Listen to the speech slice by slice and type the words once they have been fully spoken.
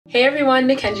Hey everyone,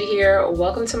 Nikenji here.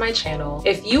 Welcome to my channel.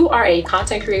 If you are a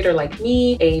content creator like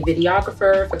me, a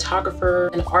videographer, photographer,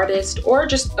 an artist, or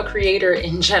just a creator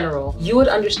in general, you would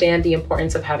understand the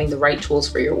importance of having the right tools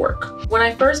for your work. When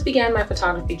I first began my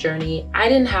photography journey, I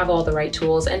didn't have all the right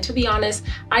tools, and to be honest,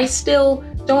 I still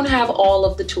don't have all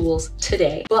of the tools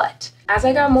today. But as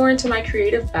I got more into my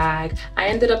creative bag, I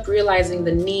ended up realizing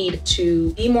the need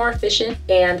to be more efficient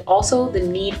and also the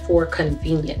need for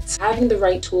convenience. Having the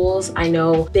right tools, I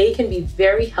know they can be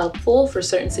very helpful for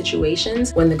certain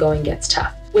situations when the going gets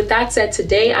tough. With that said,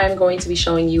 today I'm going to be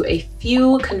showing you a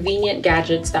few convenient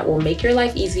gadgets that will make your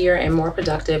life easier and more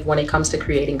productive when it comes to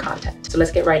creating content. So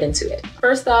let's get right into it.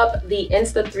 First up, the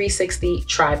Insta360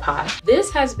 tripod.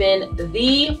 This has been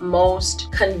the most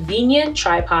convenient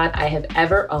tripod I have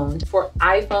ever owned for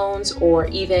iPhones or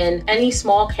even any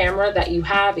small camera that you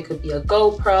have. It could be a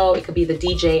GoPro, it could be the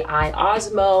DJI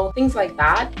Osmo, things like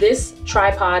that. This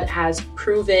tripod has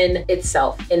proven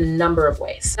itself in a number of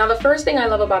ways. Now, the first thing I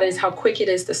love about it is how quick it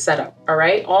is to set up, all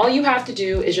right? All you have to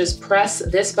do is just press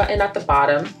this button at the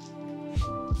bottom,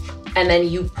 and then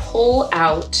you pull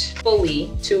out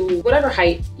fully to whatever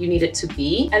height you need it to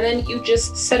be, and then you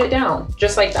just set it down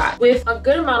just like that. With a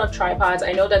good amount of tripods,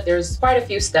 I know that there's quite a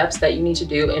few steps that you need to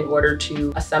do in order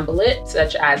to assemble it,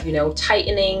 such as,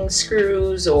 tightening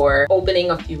screws or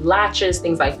opening a few latches,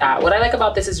 things like that. What I like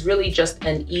about this is really just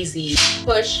an easy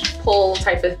push, pull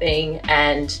type of thing,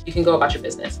 and you can go about your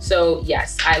business. So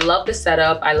yes, I love the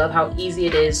setup. I love how easy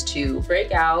it is to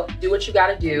break out, do what you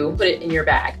gotta do, put it in your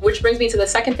bag. Which brings me to the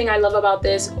second thing I love about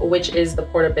this, which is the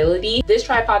portability. This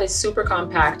tripod is super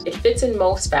compact. It fits in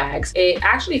most bags. It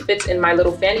actually fits in my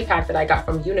little fanny pack that I got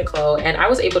from Uniqlo, and I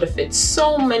was able to fit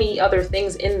so many other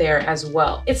things in there as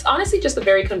well. It's honestly just a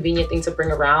very convenient thing to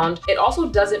bring around. It also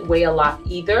doesn't weigh a lot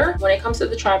either. When it comes to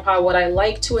the tripod, what I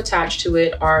like to attach to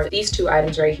it are these two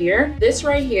items right here. This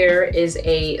right here is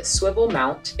a swivel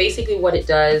mount. Basically what it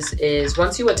does is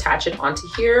once you attach it onto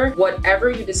here, whatever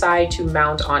you decide to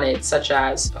mount on it, such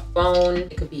as a phone,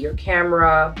 it could be your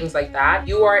camera, things like that,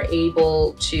 you are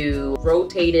able to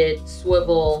rotate it,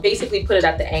 swivel, basically put it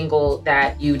at the angle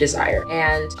that you desire.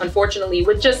 And unfortunately,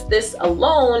 with just this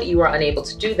alone, you are unable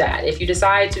to do that. If you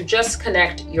decide to just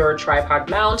connect your tripod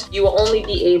mount, you will only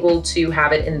be able to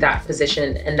have it in that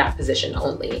position and that position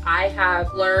only. I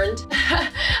have learned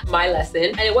my lesson,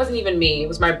 and it wasn't even me, it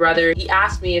was my brother. He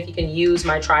asked me if he can use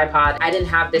my tripod. I didn't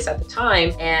have this at the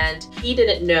time, and he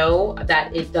didn't know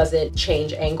that it doesn't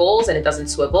change angles and it doesn't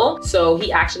swivel. So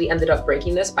he actually ended up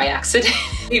breaking this by accident.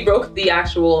 He broke the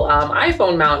actual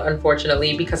iPhone mount,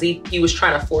 unfortunately, because he was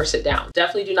trying to force it down.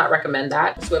 Definitely do not recommend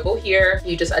that. Swivel here,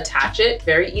 you just attach it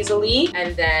very easily,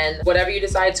 and then whatever you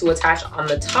decide to attach on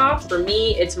the top, for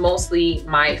me, it's mostly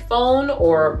my phone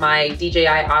or my DJI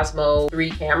Osmo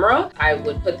 3 camera. I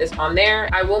would put this on there.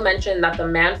 I will mention that the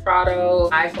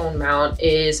Manfrotto iPhone mount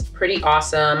is pretty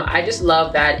awesome. I just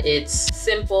love that it's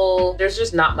simple. There's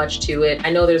just not much to it.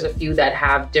 I know there's a few that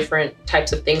have different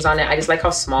types of things on it. I just like how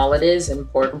small it is and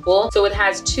portable. So it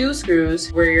has two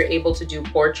screws where you're able to do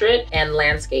portrait and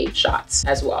landscape shots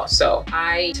as well. So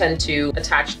I tend to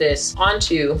attach this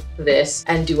onto this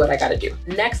and do what I gotta do.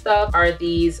 Next up are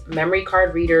these memory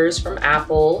card readers from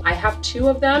Apple. I have two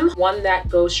of them, one that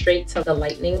goes straight to the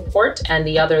Lightning port and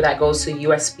the other that goes to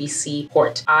USB-C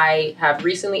port. I have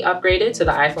recently upgraded to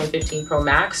the iPhone 15 Pro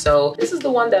Max, so this is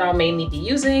the one that I'll mainly be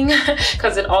using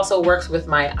because it also works with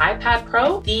my iPad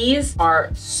Pro. These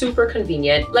are super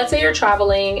convenient. Let's say you're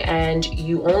traveling and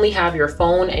you only have your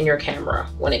phone and your camera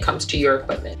when it comes to your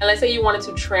equipment. And let's say you wanted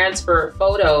to transfer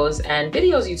photos and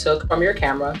videos you took from your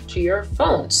camera to your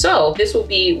phone. So this will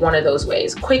be one of those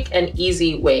ways, quick and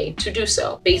easy way to do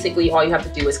so. Basically, all you have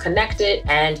to do is connect it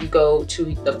and you go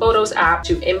to the Photos app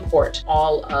to import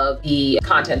all of the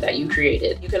content that you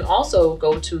created. You can also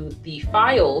go to the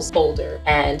Files folder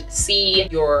and see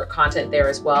your content there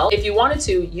as well. If you wanted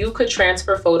to, you could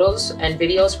transfer photos and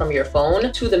videos from your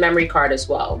phone to the memory card as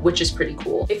well, which is pretty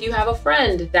cool. If you have a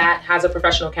friend that has a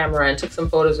professional camera and took some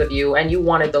photos of you and you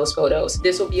wanted those photos,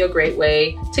 this will be a great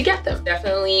way to get them.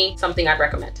 Definitely something I'd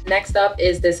recommend. Next up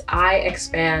is this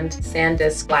iXpand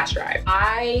SanDisk flash drive.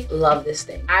 I love this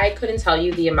thing. I couldn't tell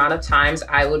you the amount of times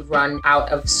I would run out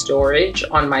of storage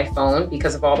on my phone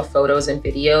because of all the photos and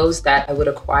videos that I would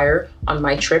acquire on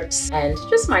my trips and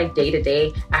just my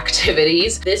day-to-day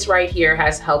activities. This right here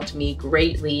has helped me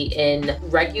greatly in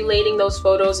regulating those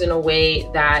photos in a way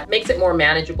that makes it more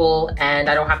manageable, and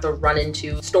I don't have to run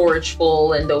into storage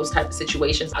full and those type of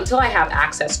situations until I have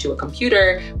access to a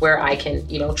computer where I can,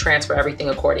 you know, transfer everything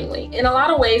accordingly. In a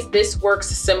lot of ways, this works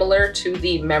similar to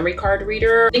the memory card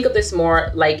reader. Think of this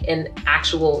more like an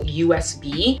actual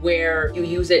USB where you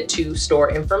use it to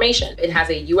store information. It has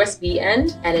a USB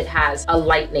end and it has a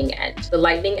lightning end. The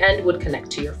lightning end would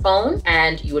connect to your phone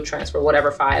and you would transfer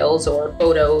whatever files or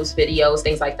photos, videos,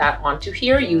 things like that onto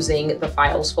here using the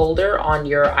files folder on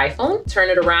your iPhone. Turn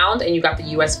it around and you got the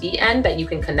USB end that you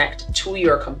can connect to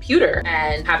your computer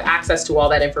and have access to all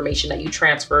that information that you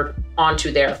transferred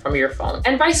onto there from your phone,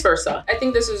 and vice versa. I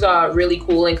think this is really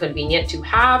cool and convenient to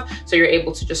have, so you're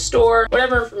able to just store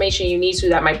whatever information you need to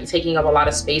that might be taking up a lot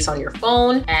of space on your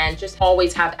phone and just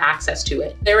always have access to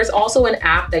it. There is also an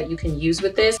app that you can use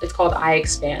with this. It's called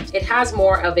iXpand. It has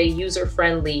more of a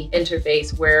user-friendly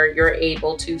interface where you're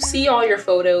able to see all your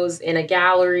photos in a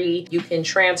gallery. You can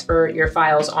transfer your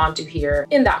files onto here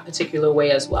in that particular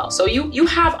way as well. So you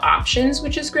have options,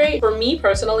 which is great. For me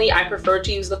personally, I prefer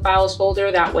to use the files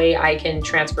folder. That way I can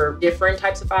transfer different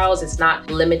types of files. It's not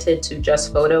limited to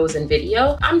just photos and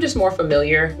video. I'm just more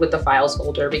familiar with the files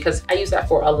folder because I use that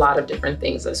for a lot of different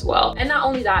things as well. And not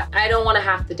only that, I don't want to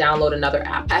have to download another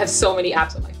app. I have so many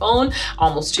apps on my phone,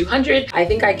 almost 200. I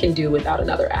think I can do without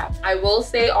another app. I will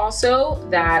say also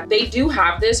that they do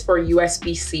have this for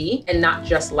USB-C and not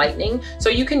just Lightning. So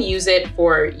you can use it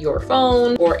for your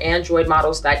phone or Android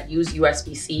models that use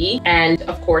USB-C. And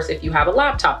of course, if you have a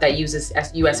laptop that uses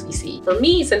USB-C. For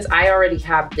me, since I already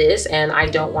have this and I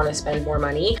don't want to spend more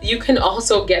money, you can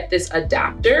also get this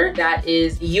adapter that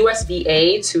is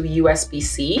USB-A to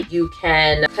USB-C. You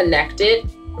can connect it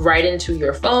right into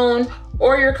your phone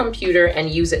or your computer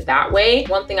and use it that way.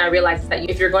 One thing I realized is that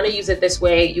if you're going to use it this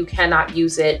way, you cannot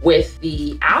use it with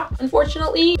the app,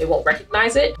 unfortunately. It won't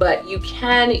recognize it, but you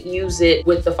can use it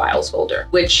with the files folder,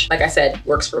 which, like I said,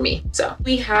 works for me. So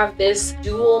we have this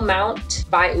dual mount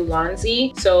by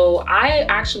Ulanzi. So I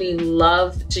actually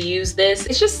love to use this.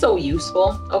 It's just so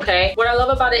useful, okay? What I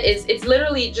love about it is it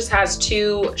literally just has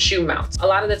two shoe mounts. A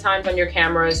lot of the times on your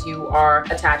cameras, you are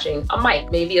attaching a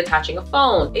mic, maybe attaching a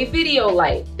phone, a video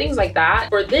light, things like that.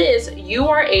 For this, you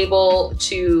are able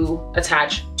to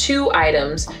attach two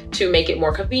items to make it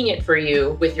more convenient for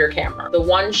you with your camera. The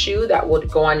one shoe that would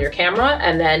go on your camera,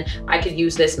 and then I could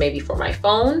use this maybe for my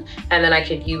phone, and then I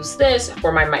could use this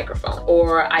for my microphone,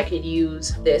 or I could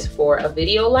use this for a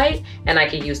video light, and I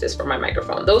could use this for my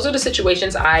microphone. Those are the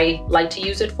situations I like to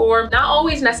use it for. Not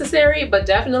always necessary, but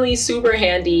definitely super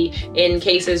handy in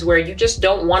cases where you just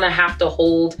don't want to have to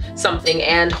hold something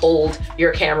and hold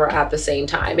your camera at the same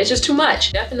time. It's just too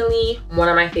much. Definitely one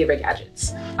of my favorite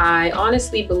gadgets. I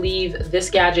honestly believe this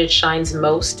gadget shines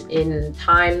most in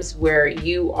times where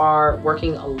you are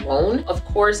working alone. Of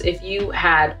course, if you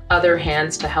had other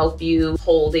hands to help you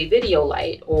hold a video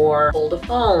light or hold a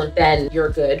phone, then you're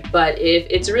good. But if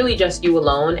it's really just you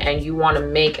alone and you want to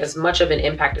make as much of an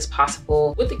impact as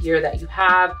possible with the gear that you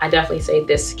have, I definitely say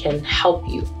this can help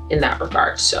you in that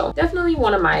regard. So definitely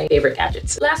one of my favorite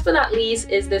gadgets. Last but not least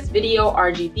is this video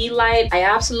RGB light. I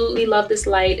absolutely love this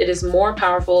light. It is more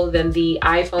powerful than the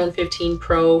iPhone 15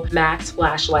 Pro Max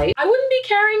flashlight. I wouldn't be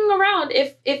carrying around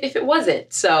if it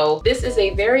wasn't. So this is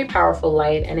a very powerful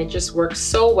light and it just works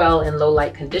so well in low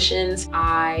light conditions.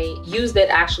 I used it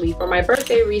actually for my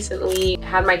birthday recently,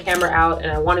 had my camera out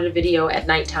and I wanted a video at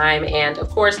nighttime, and of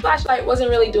course flashlight wasn't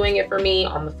really doing it for me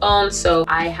on the phone, so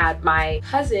I had my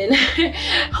cousin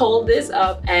hold this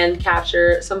up and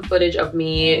capture some footage of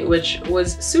me, which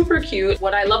was super cute.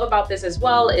 What I love about this as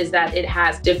well is that it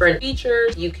has different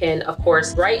features. You can of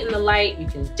course brighten the light, you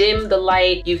can dim the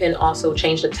light, you can also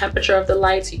change the temperature of the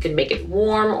light, so you can make it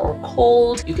warm or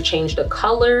cold. You could change the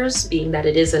colors, being that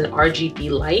it is an RGB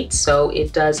light, so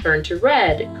it does turn to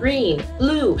red, green,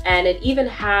 blue, and it even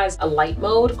has a light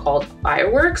mode called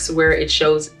fireworks where it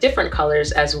shows different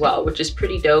colors as well, which is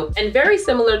pretty dope and very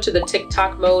similar to the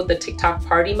TikTok mode, the TikTok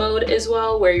party mode as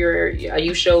well, where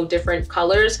you show different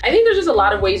colors. I think there's just a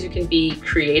lot of ways you can be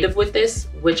creative with this,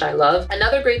 which I love.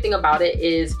 Another great thing about it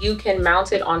is you can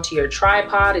mount it onto your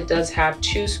tripod. It does have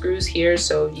two screws here,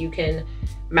 so you can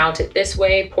mount it this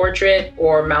way, portrait,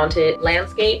 or mount it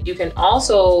landscape. You can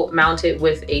also mount it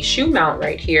with a shoe mount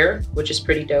right here, which is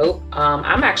pretty dope.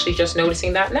 I'm actually just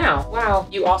noticing that now. Wow.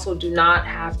 You also do not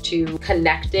have to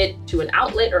connect it to an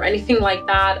outlet or anything like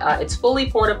that. It's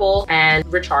fully portable and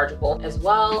rechargeable as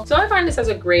well. So I find this as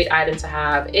a great item to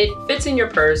have. It fits in your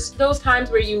purse. Those times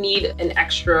where you need an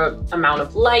extra amount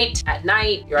of light at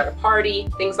night, you're at a party,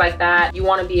 things like that. You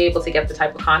want to be able to get the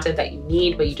type of content that you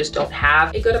need, but you just don't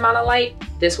have a good amount of light.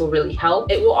 This will really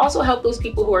help. It will also help those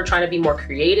people who are trying to be more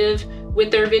creative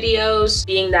with their videos,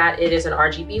 being that it is an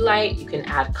RGB light. You can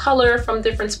add color from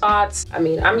different spots. I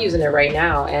mean, I'm using it right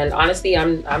now, and honestly,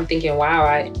 I'm thinking, wow,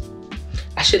 I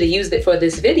should have used it for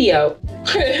this video.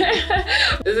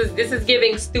 This is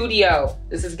giving studio.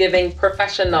 This is giving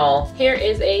professional. Here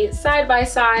is a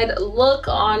side-by-side look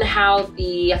on how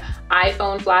the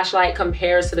iPhone flashlight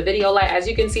compares to the video light. As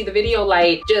you can see, the video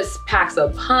light just packs a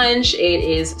punch. It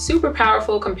is super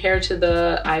powerful compared to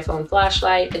the iPhone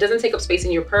flashlight. It doesn't take up space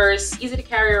in your purse, easy to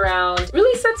carry around,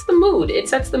 really sets the mood. It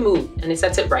sets the mood and it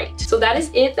sets it right. So that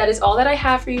is it. That is all that I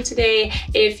have for you today.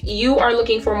 If you are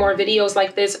looking for more videos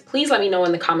like this, please let me know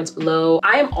in the comments below.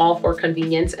 I am all for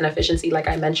convenience and efficiency, like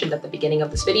I mentioned at the beginning of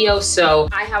this video. So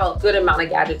I have a good amount of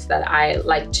gadgets that I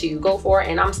like to go for,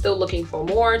 and I'm still looking for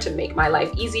more to make my life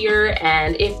easier.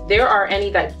 And if there are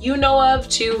any that you know of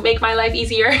to make my life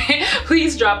easier,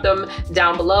 please drop them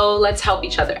down below. Let's help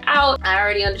each other out. I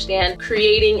already understand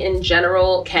creating in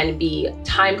general can be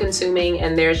time consuming,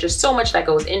 and there's just so much that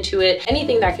goes into it.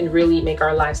 Anything that can really make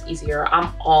our lives easier,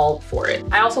 I'm all for it.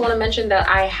 I also want to mention that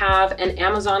I have an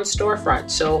Amazon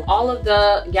storefront. So all of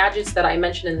the gadgets that I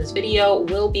mentioned in this video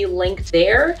will be linked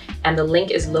there, and the link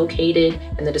is located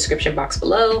in the description box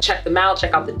below. Check them out,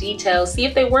 check out the details, see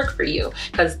if they work for you,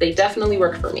 because they definitely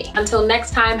work for me. Until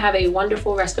next time, have a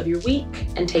wonderful rest of your week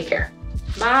and take care.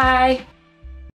 Bye.